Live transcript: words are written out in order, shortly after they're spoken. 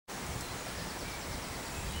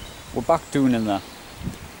We're back down in the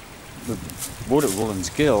wood at Rowlands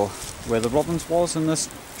Gill, where the robins was in this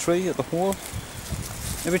tree at the hole.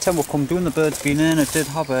 Every time we come down, the bird's been in. It did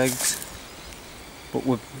have eggs, but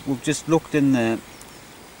we've just looked in there,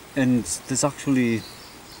 and there's actually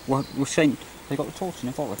we're saying they got the torch in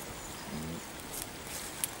it, got it.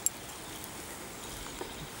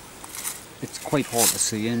 It's quite hard to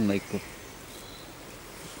see in, like, but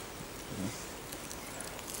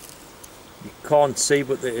you can't see,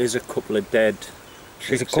 but there is a couple of dead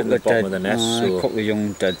chicks in the bottom of the nest. So a couple of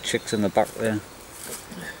young dead chicks in the back there.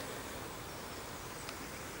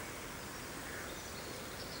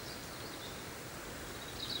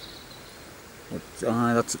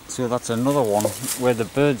 That's another one where the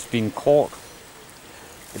bird's been caught.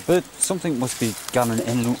 Something must be going in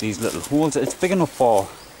and out these little holes. It's big enough for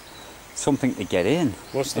something to get in.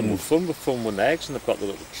 What's the fun with fun with eggs, and they've got the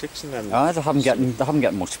little chicks in them? They haven't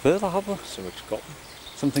gotten much further, have they? Something's got them.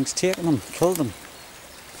 Something's taken them, killed them.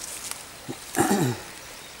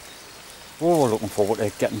 We're looking forward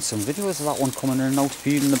to getting some videos of that one coming in and out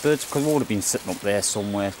feeding the birds, because we would have been sitting up there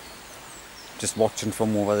somewhere just watching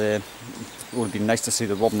from over there. It would have been nice to see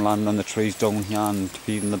the robin land on the trees down here and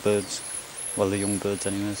feeding the birds. Well, the young birds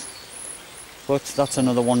anyways. But that's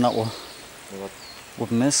another one that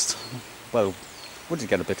we've missed. Well, we did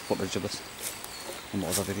get a bit of footage of it on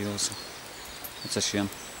other videos. It's a shame.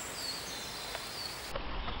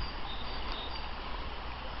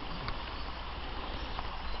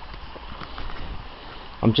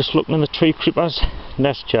 I'm just looking in the tree creepers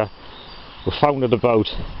nest here. We found it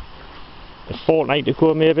about a fortnight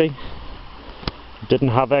ago maybe. Didn't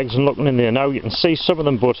have eggs, and looking in there now you can see some of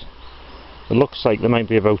them, but it looks like there might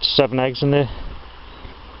be about 7 eggs in there.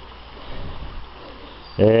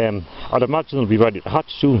 I'd imagine they'll be ready to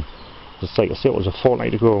hatch soon. Just like I said, it was a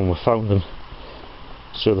fortnight ago when we found them,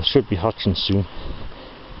 so they should be hatching soon.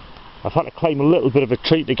 I've had to climb a little bit of a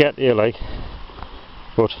tree to get here, like,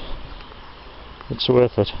 but it's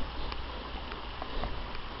worth it.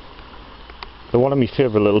 They're one of my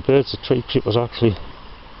favourite little birds, the tree creepers, actually.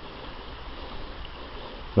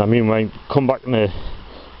 And I mean, when I come back in a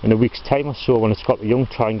week's time or so, when it's got the young,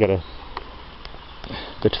 try and get to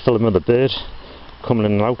fill them with a bird coming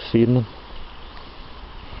in and out feeding them.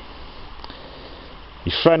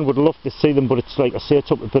 My friend would love to see them, but it's like I say,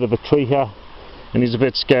 it's up a bit of a tree here, and he's a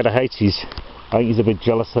bit scared of heights. I think he's a bit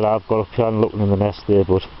jealous that I've got up here and looking in the nest there,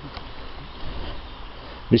 but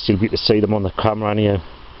at least you'll be able to see them on the camera anyhow.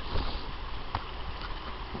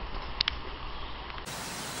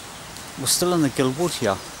 We're still in the gill wood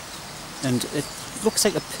here, and it looks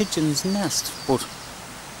like a pigeon's nest, but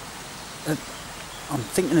I'm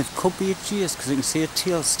thinking it could be a jay's, because you can see a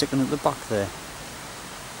tail sticking at the back there.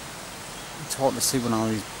 It's hard to see when all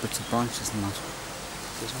these bits of branches and that.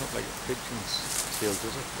 It doesn't look like a pigeon's tail,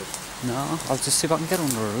 does it? But no, I'll just see if I can get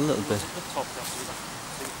under it a little bit.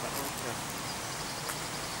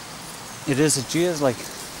 It is a jay's, like.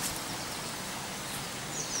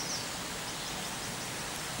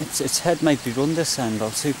 Its head might be run this end. I'll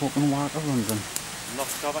see if we can work around them. I'm not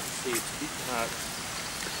sure I can see its feet now.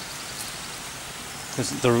 Because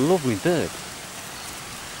they're a lovely bird.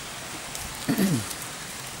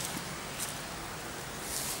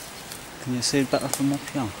 Can you see it better from up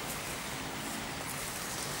here?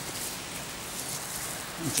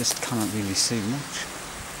 I just cannot really see much.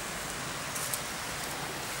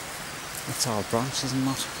 It's all branches and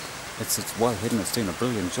that. It's well hidden. It's doing a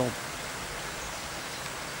brilliant job.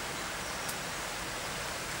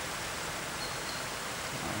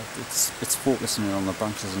 It's focusing on the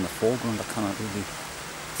branches in the foreground. I cannot really.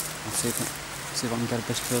 I'll see if I can get a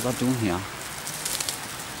bit further down here.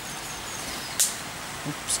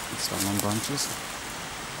 Oops, it's down on branches.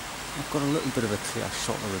 I've got a little bit of a clear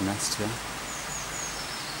shot of the nest here.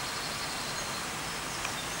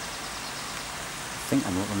 I think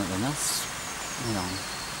I'm looking at the nest. Hang on.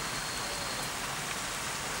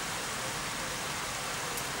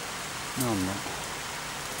 No, I'm not.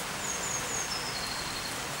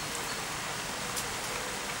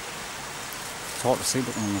 It's hard to see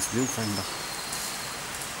looking on this viewfinder.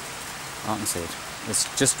 I can see it. It's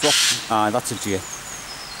just dropped. That's a jay.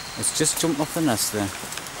 It's just jumped off the nest there.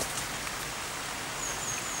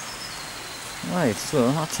 Right,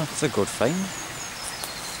 so that's a good find.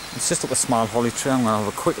 It's just up a small holly tree. I'm going to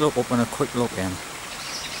have a quick look up and a quick look in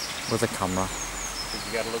with the camera. Did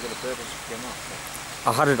you get a look at the bird as it came off?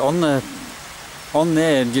 I had it on there,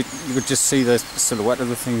 and you could just see the silhouette of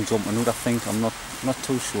the thing jumping out. I think I'm not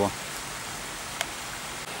too sure.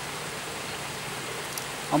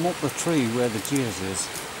 I'm up the tree where the jay's is.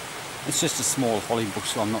 It's just a small holly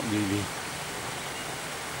bush, so I'm not really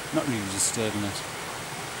disturbing it.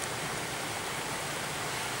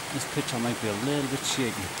 This picture might be a little bit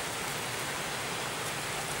shaky.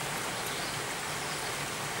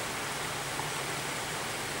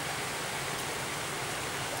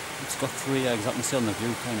 It's got 3 eggs, I can see on the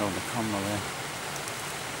viewfinder on the camera there.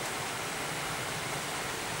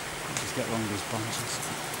 Just get around these branches.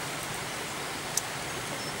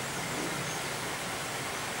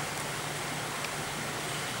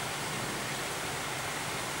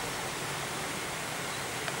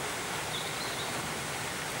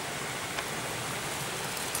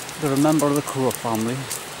 They're a member of the crow family.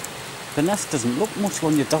 The nest doesn't look much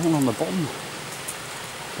when you're down on the bottom,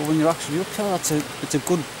 but when you're actually up here, it's a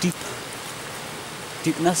good deep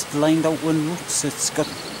nest lined out with roots. It's got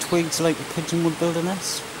twigs like a pigeon would build a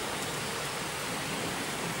nest.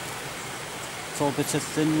 It's all bits of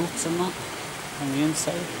thin roots and that on the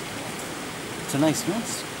inside. It's a nice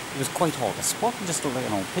nest. It was quite hard to spot. It just looked like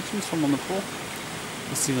an old pigeon's from on the pole.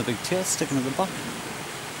 You see the big tail sticking at the back.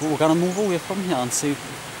 But we're going to move away from here and see if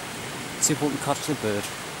we can catch the bird.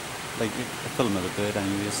 Like a film of the bird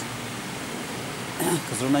anyways.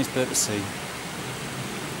 Because they're a nice bird to see.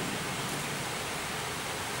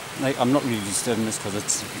 Like, I'm not really disturbing this because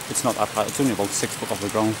it's not that high. It's only about 6 foot off the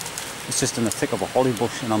ground. It's just in the thick of a holly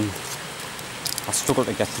bush and I struggle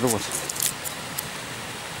to get through it.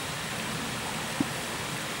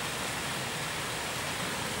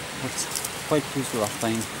 But quite pleased with that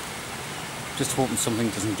find. Just hoping something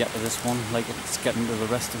doesn't get to this one, like it's getting to the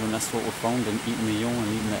rest of the nest what we found and eating the young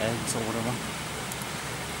and eating the eggs or whatever.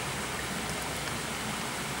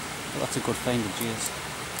 But that's a good find of jays.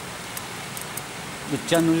 There's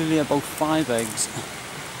generally about 5 eggs.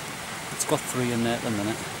 It's got 3 in there at the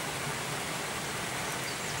minute.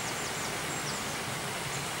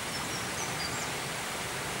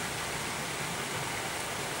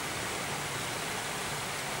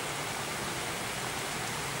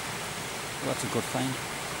 That's a good find.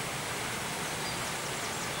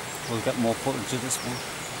 We'll get more footage of this one.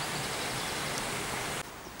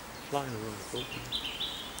 Flying around the boat.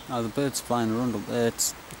 Now the bird's flying around up there.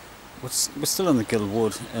 We're still in the Gill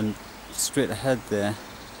Wood, and straight ahead there,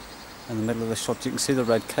 in the middle of the shot, you can see the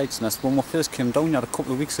red kite's nest. When we first came down here a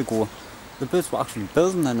couple of weeks ago, the birds were actually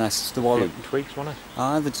building their nests. They were like twigs, wasn't it?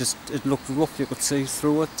 it looked rough. You could see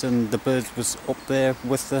through it, and the bird was up there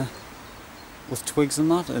with twigs and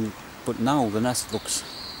that. But now the nest looks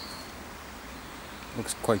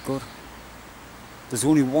quite good. There's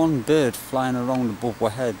only one bird flying around above our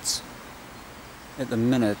heads at the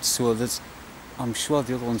minute, so I'm sure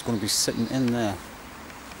the other one's going to be sitting in there.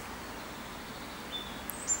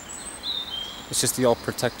 It's just you're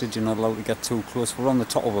protected, you're not allowed to get too close. We're on the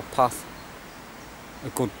top of a path, a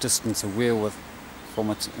good distance away from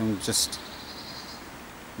it, and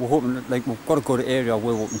we're hoping that, like, we've got a good area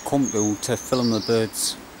where we can come to film the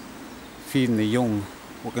birds feeding the young.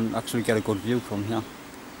 We can actually get a good view from here.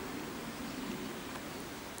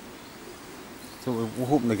 So we're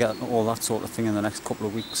hoping to get all that sort of thing in the next couple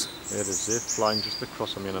of weeks. Yeah, there's it flying just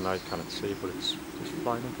across. I mean, and I can't see, but it's just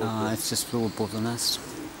flying above. It's just flew above the nest.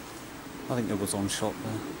 I think it was on shot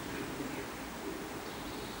there.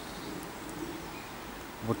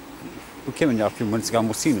 We came in here a few minutes ago and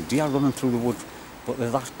we've seen a deer running through the wood, but they're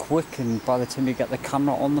that quick, and by the time you get the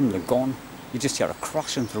camera on them, they're gone. You just hear it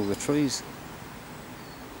crashing through the trees.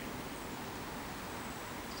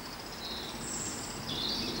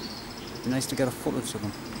 It'd be nice to get a footage of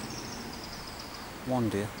them one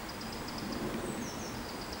day.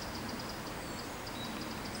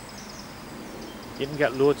 You can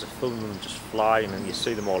get loads of film of them just flying and you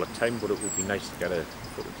see them all the time, but it would be nice to get a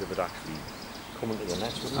footage of it actually coming to the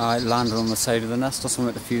nest, wouldn't it? It landed on the side of the nest or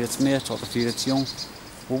something to feed its mate or to feed its young.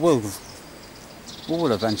 We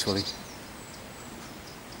will eventually.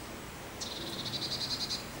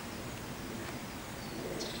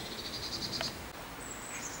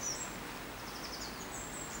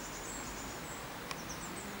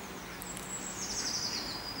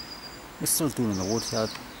 We're still doing the wood here,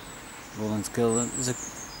 Rowlands Gill. There's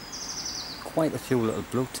quite a few little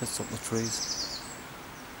blue tits up the trees.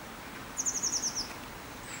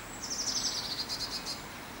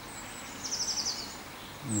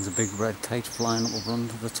 And there's a big red kite flying up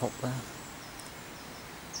under the top there.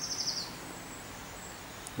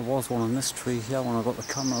 There was one on this tree here when I got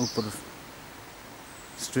the camera out, but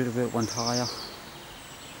straight away it went higher.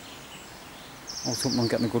 I was hoping on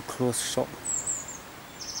getting a good close shot.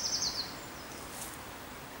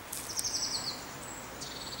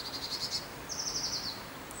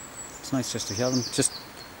 It's nice just to hear them. Just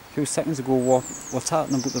a few seconds ago we were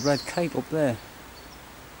talking about the red kite up there,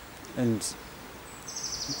 and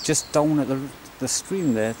just down at the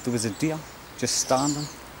stream there was a deer just standing.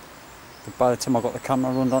 But by the time I got the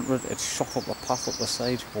camera run onto it, it shot up the path up the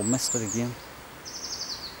side. We missed it again.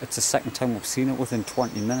 It's the second time we've seen it within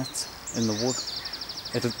 20 minutes in the wood.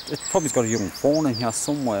 It's probably got a young fawn in here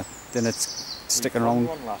somewhere. Then it's sticking around. We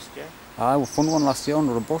found one last year. Aye, we found one last year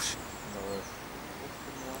under a bush.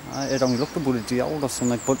 Aye, it only looked about a day old or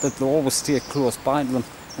something, but they always stay close by to them.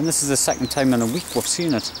 And this is the second time in a week we've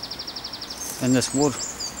seen it in this wood.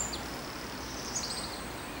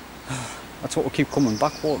 That's what we keep coming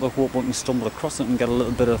back for, to hope we can stumble across it and get a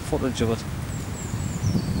little bit of footage of it.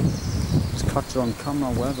 Just catch it on camera,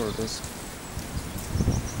 wherever it is.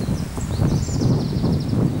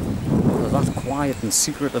 They're that quiet and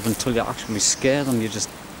secretive until you actually scare them. They're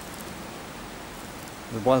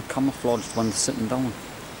well camouflaged when they're sitting down.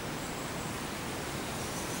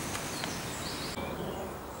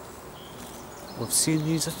 We've seen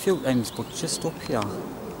these a few times, but just up here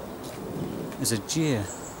is a jay.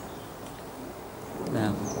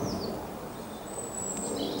 There.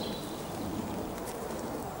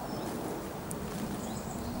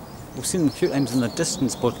 We've seen them a few times in the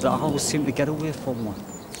distance, but I always seem to get away from one.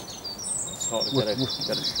 It's hard to get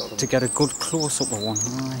a shot of to get a good close up of one.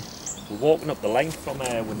 Aye. We're walking up the line from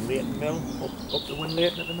Winlaton Mill up to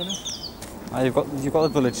Winlaton at the minute. Aye, you've got the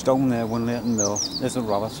village down there, Winlaton Mill. There's a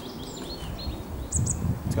rabbit.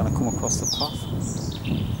 It's going to come across the path.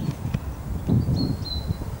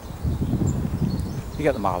 You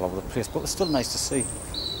get them all over the place, but they're still nice to see.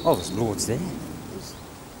 Oh, there's loads there.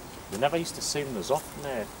 We never used to see them as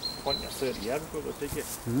often 20 or 30 years ago, did you?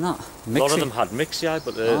 Nah, A lot of them had mixie,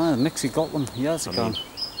 but... Mixie got them years ago.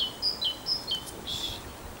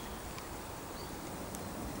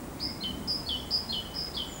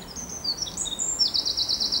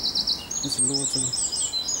 There's loads of them.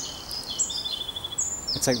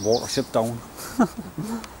 It's like Watership Down.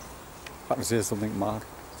 I can say something mad.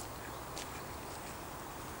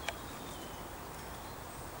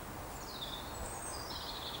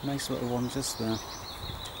 Nice little one just there.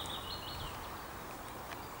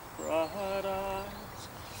 Bright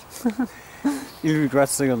eyes. You regret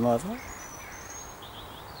singing that, huh?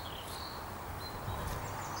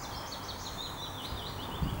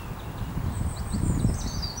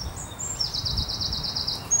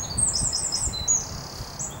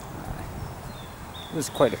 There's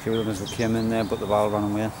quite a few of them as we came in there, but they've all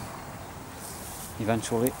run away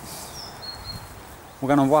eventually. We're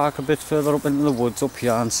going to walk a bit further up into the woods up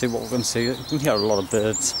here and see what we can see. You can hear a lot of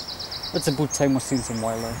birds. It's a good time we're seeing some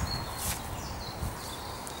wildlife.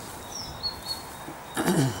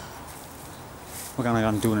 We're going to go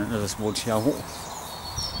and do it into this woods here.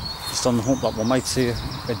 Just on the hope that we might see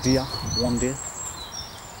a deer one day.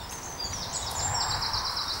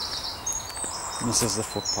 And this is the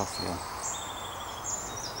footpath here.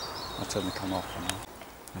 I'll turn the camera off for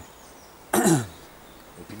now.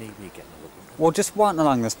 Well, just walking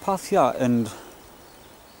along this path here, and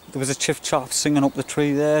there was a chiff chaff singing up the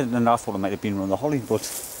tree there, and I thought it might have been around the holly, but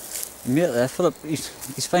mate there, Philip,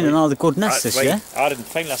 he's finding all the good nests this year. I didn't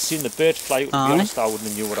find it. I seen the bird fly out, to be honest, I wouldn't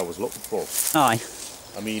have knew what I was looking for. Aye.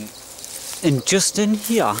 I mean... And just in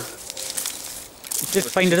here, did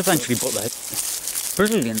find it eventually, but like,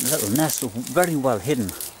 brilliant little nest, very well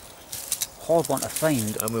hidden. Hard one to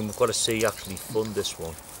find. I mean, we've got to see actually fund this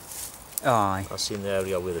one. Aye. I've seen the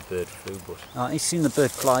area where the bird flew, but... He's seen the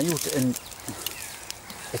bird fly out, and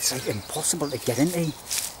it's like impossible to get into.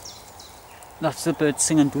 That's the bird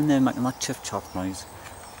singing down there, making that chiff chaff noise.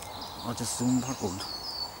 I'll just zoom back out.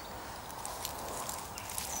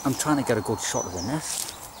 I'm trying to get a good shot of the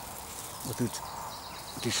nest without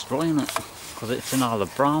destroying it, because it's in all the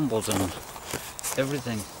brambles and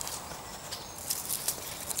everything.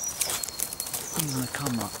 On the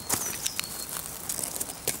camera.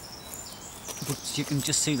 But you can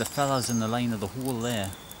just see the feathers in the line of the hole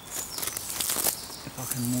there. If I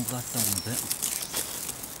can move that down a bit.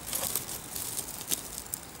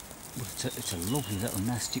 But it's a lovely little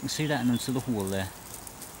nest. You can see that into the hole there.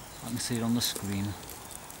 I can see it on the screen.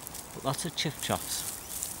 But that's a chiff chaff's.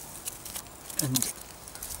 And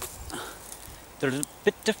they're a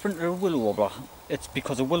bit different to a willow warbler. It's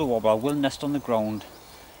because a willow warbler will nest on the ground,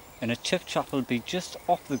 and a chiff chaff will be just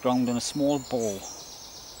off the ground in a small ball.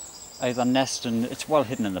 Either nest, and it's well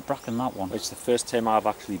hidden in the bracken, that one. It's the first time I've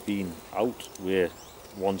actually been out where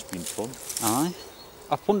one's been fun. Aye.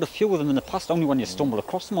 I've found a few of them in the past, only when you stumble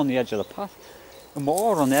across them on the edge of the path. And we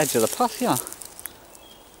are on the edge of the path here.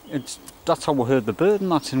 That's how we heard the bird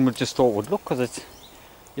and that, and we just thought we'd look, because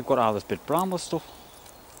you've got all this bit bramble stuff.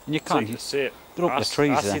 And you can't, they're up the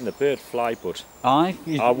trees I've there. seen the bird fly, but aye,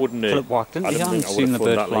 I wouldn't have... Philip walked into I here and seen the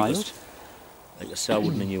bird fly out. Like I said, I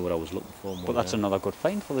wouldn't have knew what I was looking for. But that's another good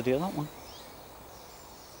find for the day, that one.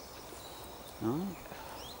 No.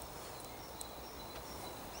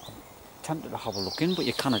 I'm tempted to have a look in, but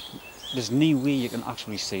you cannot. There's no way you can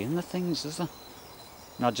actually see in the things, is there?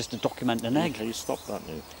 Not just to document an egg. Can you stop that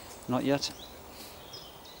now? Not yet.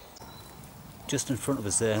 Just in front of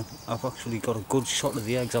us there, I've actually got a good shot of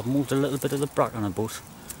the eggs. I've moved a little bit of the bracken about.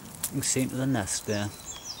 You can see into the nest there.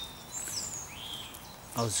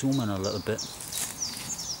 I'll zoom in a little bit.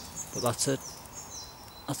 But that's it.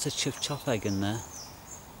 That's a chiff chaff egg in there.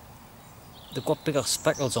 They've got bigger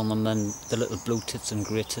speckles on them than the little blue tits and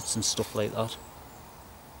grey tits and stuff like that.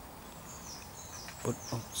 But,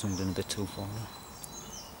 oh, zoomed in a bit too far there.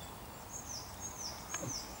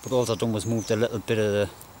 But all I've done was moved a little bit of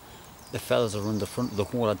the feathers around the front of the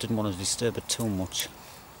hole. I didn't want to disturb it too much.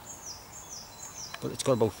 But it's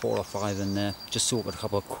got about 4 or 5 in there, just so I could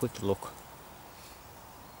have a quick look.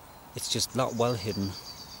 It's just that well hidden.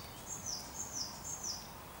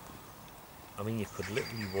 I mean, you could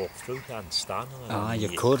literally walk through here and stand on it. Aye, you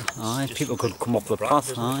could. Aye, people could come up the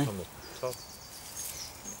path. Aye.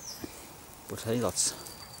 But hey, that's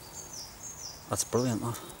brilliant.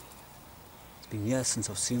 That. It's been years since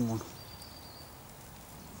I've seen one.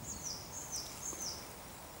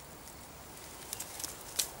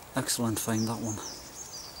 Excellent find, that one.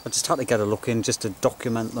 I just had to get a look in just to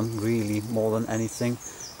document them really more than anything,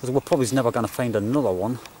 because we're probably never going to find another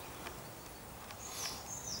one.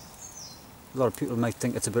 A lot of people might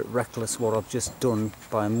think it's a bit reckless what I've just done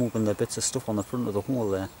by moving the bits of stuff on the front of the hole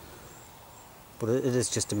there. But it is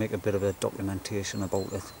just to make a bit of a documentation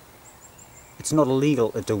about it. It's not illegal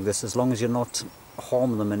to do this as long as you're not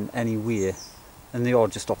harming them in any way, and they are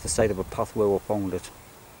just off the side of a path where we found it.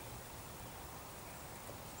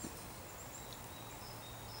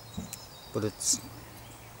 But it's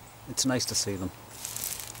nice to see them.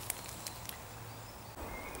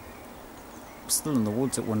 I'm still in the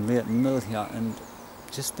woods at winlaton here, and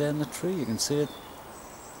just there in the tree you can see it,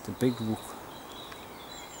 the big rook.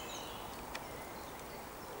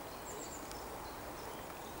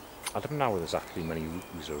 I don't know whether there's actually many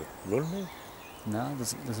rookies running. No,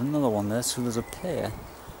 there's another one there, so there's a pair.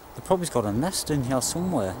 They've probably got a nest in here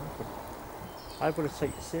somewhere. I would have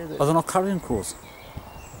taken to say that. Are they not carrion crows?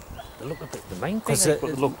 They look a bit the main thing.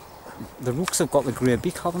 Look, the rooks have got the grey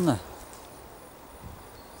beak, haven't they? I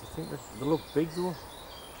think they look big though.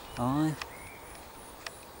 Aye.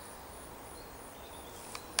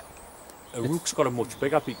 A rook's got a much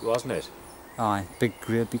bigger beak, hasn't it? Aye, big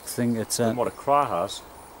grey beak thing. It's than what a crow has.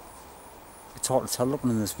 It's hard to tell looking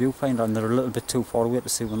in this viewfinder, and they're a little bit too far away to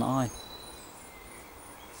see with an eye.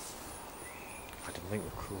 I didn't think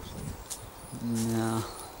the crows like. No.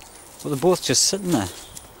 But they're both just sitting there.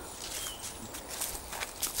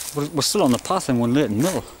 We're still on the path in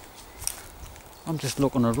winlaton. I'm just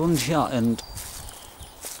looking around here and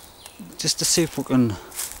just to see if we can.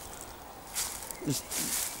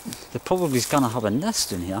 They're probably going to have a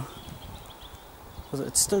nest in here, because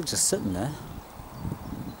it's still just sitting there.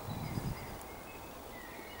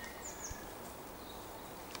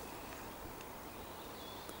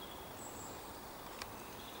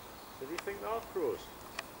 Do you think they are crows?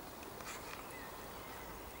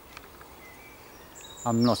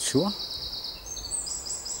 I'm not sure.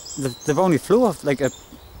 They've only flew off like a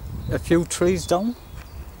few trees down.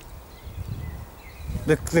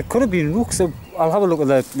 They could have been rooks. I'll have a look at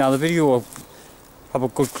the video. I'll have a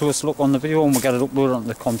good close look on the video and we'll get it uploaded onto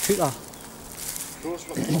the computer.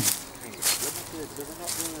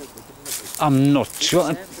 I'm not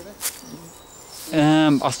sure.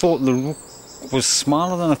 I thought the rook was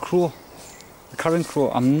smaller than a crow. The carrion crow.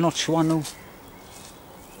 I'm not sure now.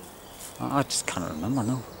 I just can't remember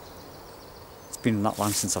now. It's been that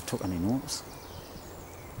long since I took any notice.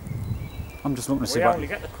 I'm just looking to see. You only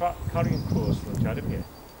get the carrion crows from the didn't you?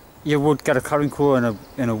 You would get a carrion crow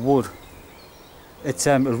in a wood. It's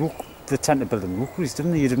a rook. They tend to build in rookeries,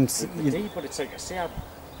 didn't they? You didn't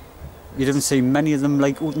see many of them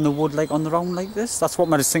like out in the wood, like on their own like this. That's what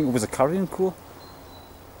made us think it was a carrion crow.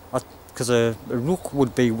 Because a rook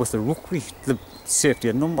would be with a rookery, the safety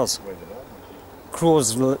in numbers.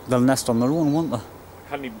 Crows, they'll nest on their own, won't they? I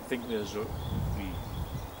can't even think there's a rookery.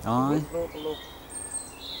 Aye.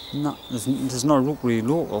 No, there's no rookery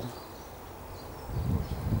local.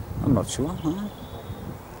 I'm not sure. Huh?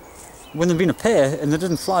 When they've been a pair and they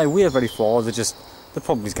didn't fly away very far, they're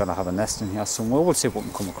probably going to have a nest in here somewhere. We'll see if we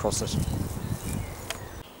can come across it.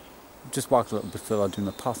 Just walked a little bit further down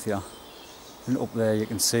the path here, and up there you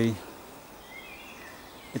can see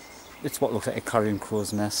it's what looks like a carrion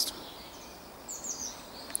crow's nest.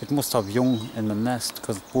 It must have young in the nest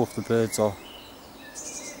because both the birds they're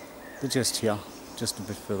just here, just a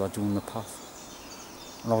bit further down the path.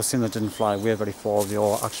 And I was saying they didn't fly away very far, they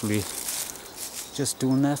are actually just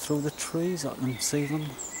doing there through the trees. I can see them.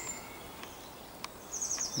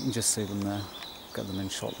 You can just see them there. Get them in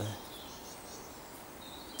shot there.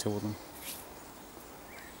 Two of them.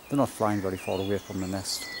 They're not flying very far away from the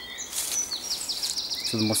nest.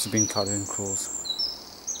 So they must have been carrion crows.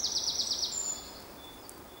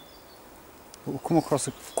 But we'll come across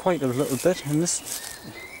quite a little bit in this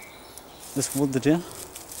wood today.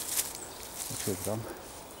 Which way have we gone?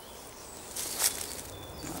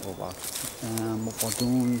 Right, go back. What we're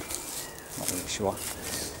doing, not really sure.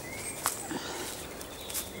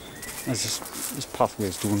 This pathway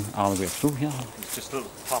is doing all the way through here. It's just little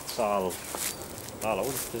paths all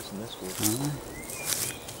over the place in this wood.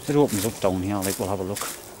 It opens up down here, like we'll have a look.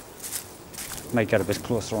 Might get a bit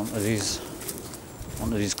closer onto these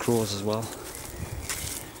crows as well.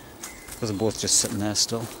 Because they're both just sitting there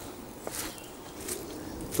still.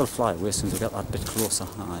 They'll fly away as soon as we get that bit closer.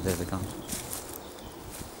 Ah, there they go.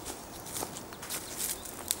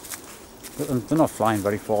 But they're not flying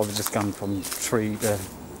very far, they're just gone from tree to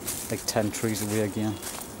like 10 trees away again.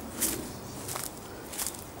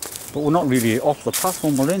 But we're not really off the path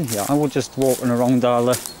when we're in here. I was just walking around all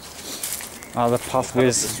the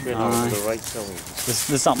pathways.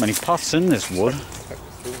 There's that many paths in this wood.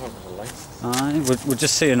 We're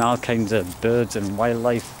just seeing all kinds of birds and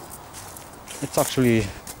wildlife. It's actually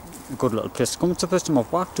a good little place to come. It's the first time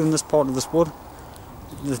I've walked in this part of this wood.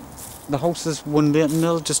 The house is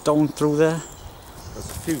winlaton just down through there. There's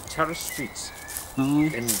a few terrace streets.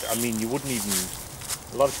 And I mean, you wouldn't even.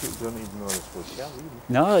 A lot of people don't even know this wood. Yeah, really.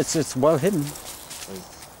 No, it's well hidden. Right.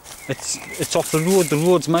 It's off the road. The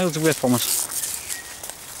road's miles away from it.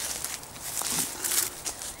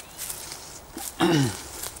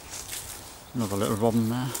 Another little robin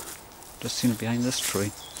there. Just seen it behind this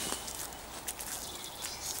tree.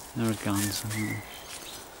 There it goes.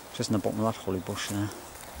 Just in the bottom of that holly bush there.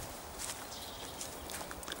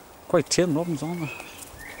 Quite tame robins, aren't they?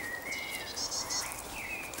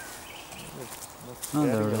 Oh,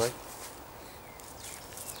 there it is.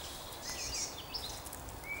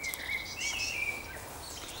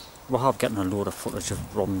 We have getting a load of footage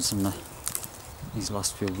of robins in these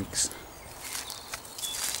last few weeks.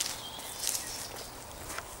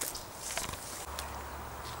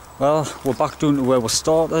 Well, we're back down to where we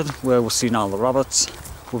started, where we've seen all the rabbits.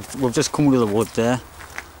 We've just come to the wood there,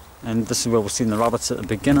 and this is where we've seen the rabbits at the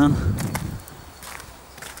beginning.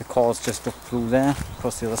 The car's just up through there,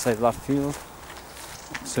 across the other side of that field.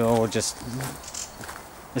 So this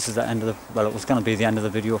is the end of well, it was going to be the end of the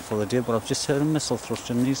video for the day, but I've just heard a missile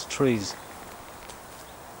thrush in these trees.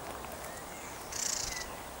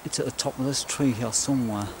 It's at the top of this tree here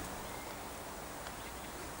somewhere.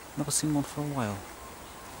 Never seen one for a while.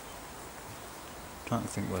 Trying to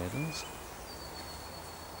think where it is.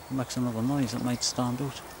 It makes another noise, it might stand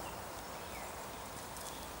out.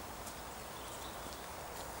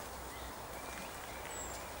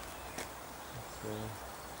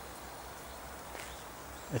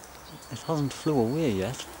 It hasn't flew away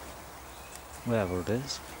yet, wherever it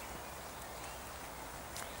is.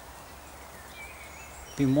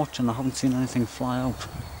 Been watching, I haven't seen anything fly out.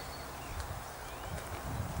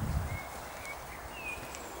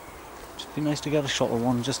 It'd be nice to get a shot of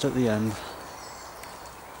one just at the end.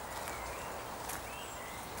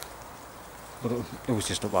 But it was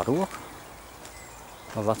just up that oak.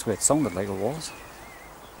 Well, that's where it sounded like it was.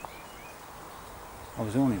 I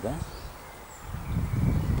was only there.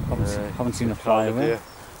 Haven't seen it fly away.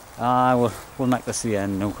 We'll make this the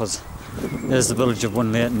end now, because there's the village of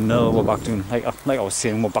winlaton. No, we're back down, like I was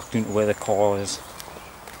saying, we're back down to where the car is.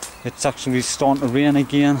 It's actually starting to rain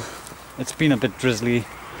again. It's been a bit drizzly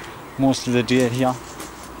most of the day here.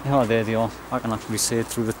 Oh, there they are. I can actually see it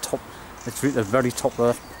through the top. It's at the very top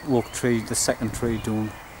of the oak tree, the second tree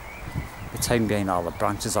down. It's hiding behind all the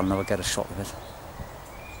branches. I'll never get a shot of it.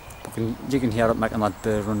 But you can hear it making that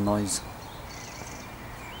bird run noise.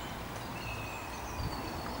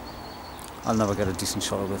 I'll never get a decent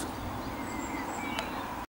shot of it.